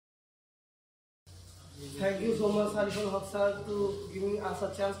Thank you so much, Hariful sir, to giving us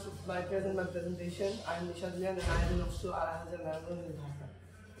a chance to present my presentation. I am Nishadlian and I am also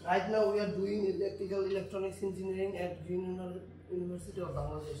Right now we are doing electrical electronics engineering at Green University of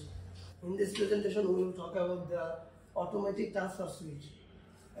Bangladesh. In this presentation we will talk about the automatic transfer switch,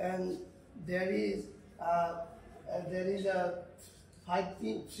 and there is a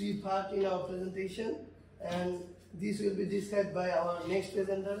three part in our presentation, and this will be discussed by our next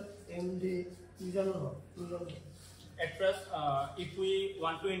presenter, MD Mazharul Islam. At first, if we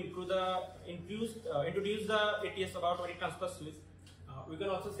want to introduce the ATS about automatic transfer switch, we can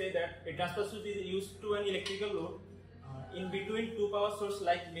also say that a transfer switch is used to an electrical load in between two power sources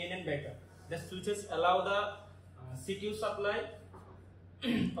like main and backup. The switches allow the CTU supply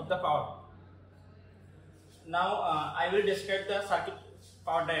of the power. Now I will describe the circuit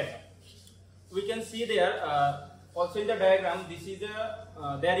power diagram. We can see there also in the diagram, this is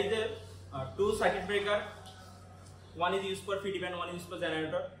there is two circuit breaker. One is used for PDB and one is used for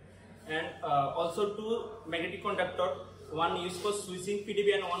generator, and also two magnetic conductor. One used for switching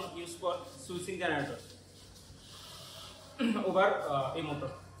PDB and one used for switching generator over a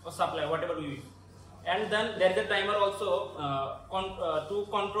motor or supply, whatever we use. And then there is a timer also to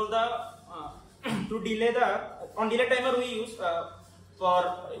control the to delay the delay timer we use for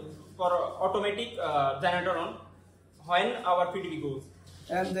automatic generator on when our PDB goes.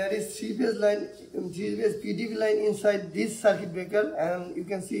 And there is three-phase PDB line inside this circuit breaker, and you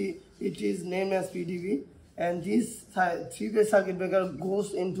can see it is named as PDB. And this three-phase circuit breaker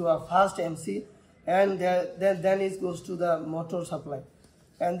goes into a first MC, and then it goes to the motor supply.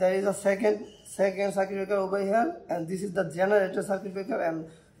 And there is a second circuit breaker over here, and this is the generator circuit breaker, and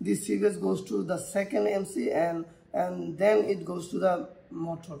this three-phase goes to the second MC, and then it goes to the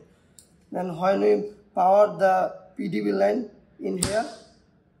motor. Then when we power the PDB line in here,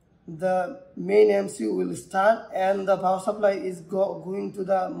 the main MC will start and the power supply is going to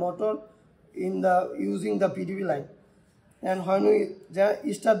the motor using the PDB line. And when we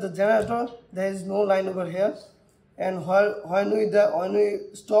start the generator, there is no line over here. And when we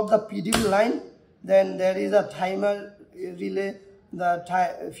stop the PDB line, then there is a timer relay.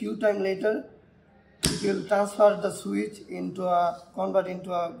 A few times later, it will transfer the switch convert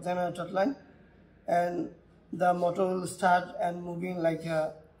into a generator line, and the motor will start and moving like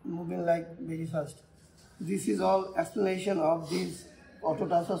very fast. This is all explanation of this auto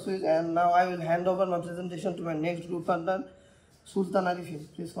transfer switch, and now I will hand over my presentation to my next group partner, Sultan Arifin.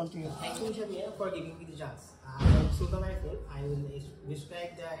 Please continue. Thank you, Mr. for giving me the chance. I am Sultan Arifin. I will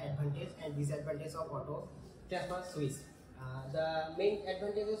describe the advantage and disadvantage of auto transfer switch. The main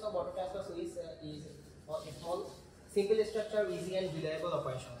advantages of auto transfer switch is a small, simple structure, easy and reliable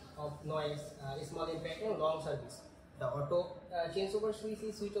operation of noise, small impact and long service. The auto changeover switch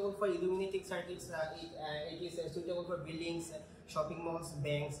is suitable for illuminating circuits. It is suitable for buildings, shopping malls,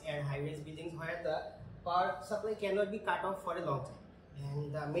 banks and high-rise buildings where the power supply cannot be cut off for a long time.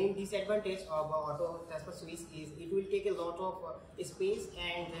 And the main disadvantage of auto transfer switch is it will take a lot of space,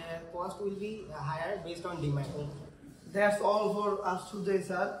 and cost will be higher based on demand. That's all for us today,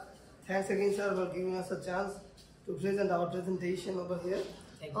 sir. Thanks again, sir, for giving us a chance to present our presentation over here.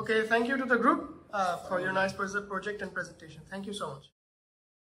 Okay, thank you to the group for your nice project and presentation. Thank you so much.